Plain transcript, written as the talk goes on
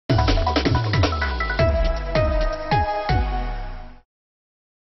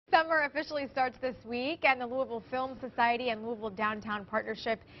Summer officially starts this week, and the Louisville Film Society and Louisville Downtown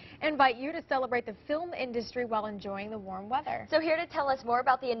Partnership invite you to celebrate the film industry while enjoying the warm weather. So here to tell us more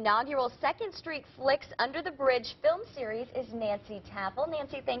about the inaugural 2nd Street Flicks Under the Bridge film series is Nancy Taffel.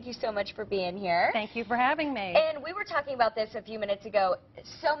 Nancy, thank you so much for being here. Thank you for having me. And we were talking about this a few minutes ago.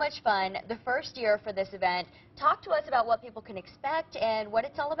 So much fun. The first year for this event. Talk to us about what people can expect and what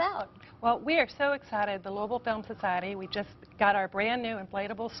it's all about. Well, we are so excited. The Louisville Film Society, we just got our brand new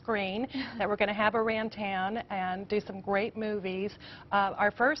inflatable screen that we're going to have around town and do some great movies.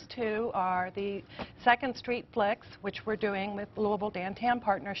 Our first two are the 2nd Street Flicks, which we're doing with Louisville Downtown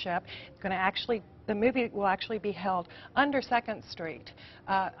Partnership. It's going to actually The movie will actually be held under 2nd Street,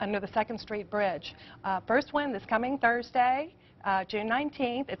 under the 2nd Street Bridge. First one this coming Thursday, June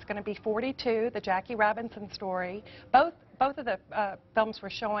 19th. It's going to be 42, the Jackie Robinson story. Both of the films we're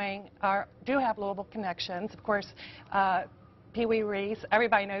showing do have Louisville connections. Of course, Pee Wee Reese,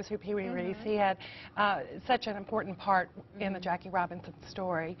 everybody knows who Pee Wee Reese. He had such an important part in the Jackie Robinson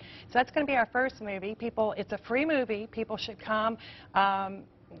story. So that's going to be our first movie. It's a free movie. People should come.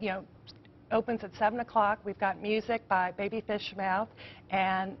 You know, opens at 7 o'clock. We've got music by Baby Fishmouth,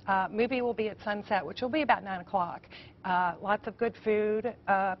 and movie will be at sunset, which will be about 9 o'clock. Lots of good food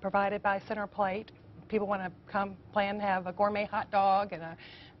provided by Center Plate. People want to come plan to have a gourmet hot dog and a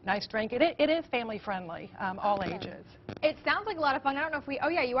nice drink. It is family friendly, all ages. It sounds like a lot of fun. I don't know if oh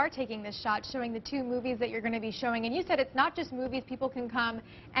yeah, you are taking this shot, showing the two movies that you're going to be showing. And you said it's not just movies, people can come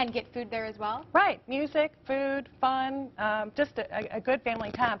and get food there as well? Right, music, food, fun, just a good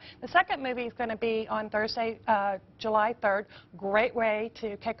family time. The second movie is going to be on Thursday, July 3rd. Great way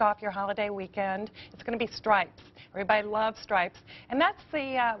to kick off your holiday weekend. It's going to be Stripes. Everybody loves Stripes. And that's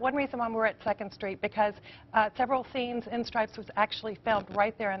the one reason why we're at 2nd Street, because several scenes in Stripes was actually filmed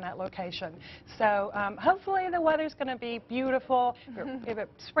right there in that location. So hopefully the weather's going to be beautiful. If it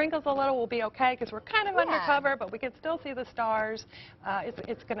sprinkles a little, we'll be okay, because we're kind of undercover, but we can still see the stars.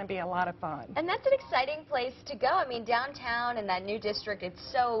 It's going to be a lot of fun. And that's an exciting place to go. I mean, downtown in that new district,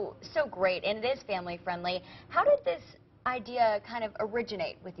 it's so great, and it is family friendly. How did this idea kind of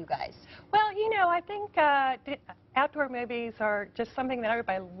originate with you guys? Well, you know, I think outdoor movies are just something that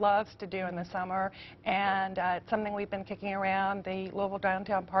everybody loves to do in the summer, and it's something we've been kicking around. The Louisville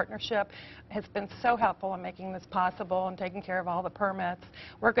Downtown Partnership has been so helpful in making this possible and taking care of all the permits.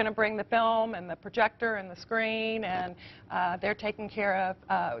 We're going to bring the film and the projector and the screen, and they're taking care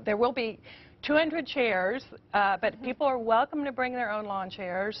of, there will be 200 chairs, but people are welcome to bring their own lawn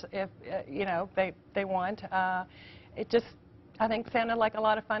chairs if, you know, they want. It just, I think, sounded like a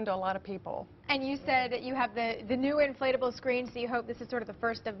lot of fun to a lot of people. And you said that you have the new inflatable screen, so you hope this is sort of the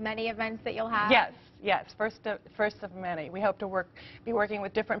first of many events that you'll have? Yes, first of many. We hope to be working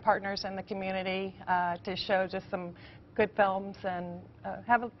with different partners in the community to show just some good films and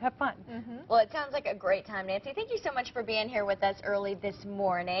have fun. Well, it sounds like a great time, Nancy. Thank you so much for being here with us early this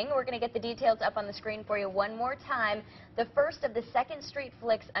morning. We're going to get the details up on the screen for you one more time. The first of the 2nd Street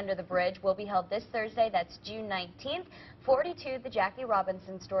Flicks Under the Bridge will be held this Thursday. That's June 19th. 42, the Jackie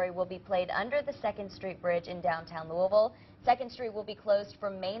Robinson story, will be played under the 2nd Street Bridge in downtown Louisville. 2nd Street will be closed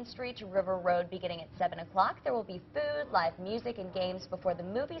from Main Street to River Road beginning at 7 o'clock. There will be food, live music, and games before the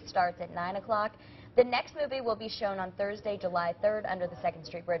movie starts at 9 o'clock. The next movie will be shown on Thursday, July 3rd under the 2nd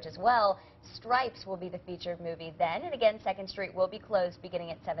Street Bridge as well. Stripes will be the featured movie then. And again, 2nd Street will be closed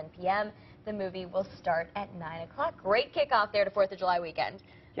beginning at 7 p.m. The movie will start at 9 o'clock. Great kickoff there to 4th of July weekend.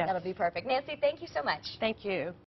 Yes. That'll be perfect. Nancy, thank you so much. Thank you.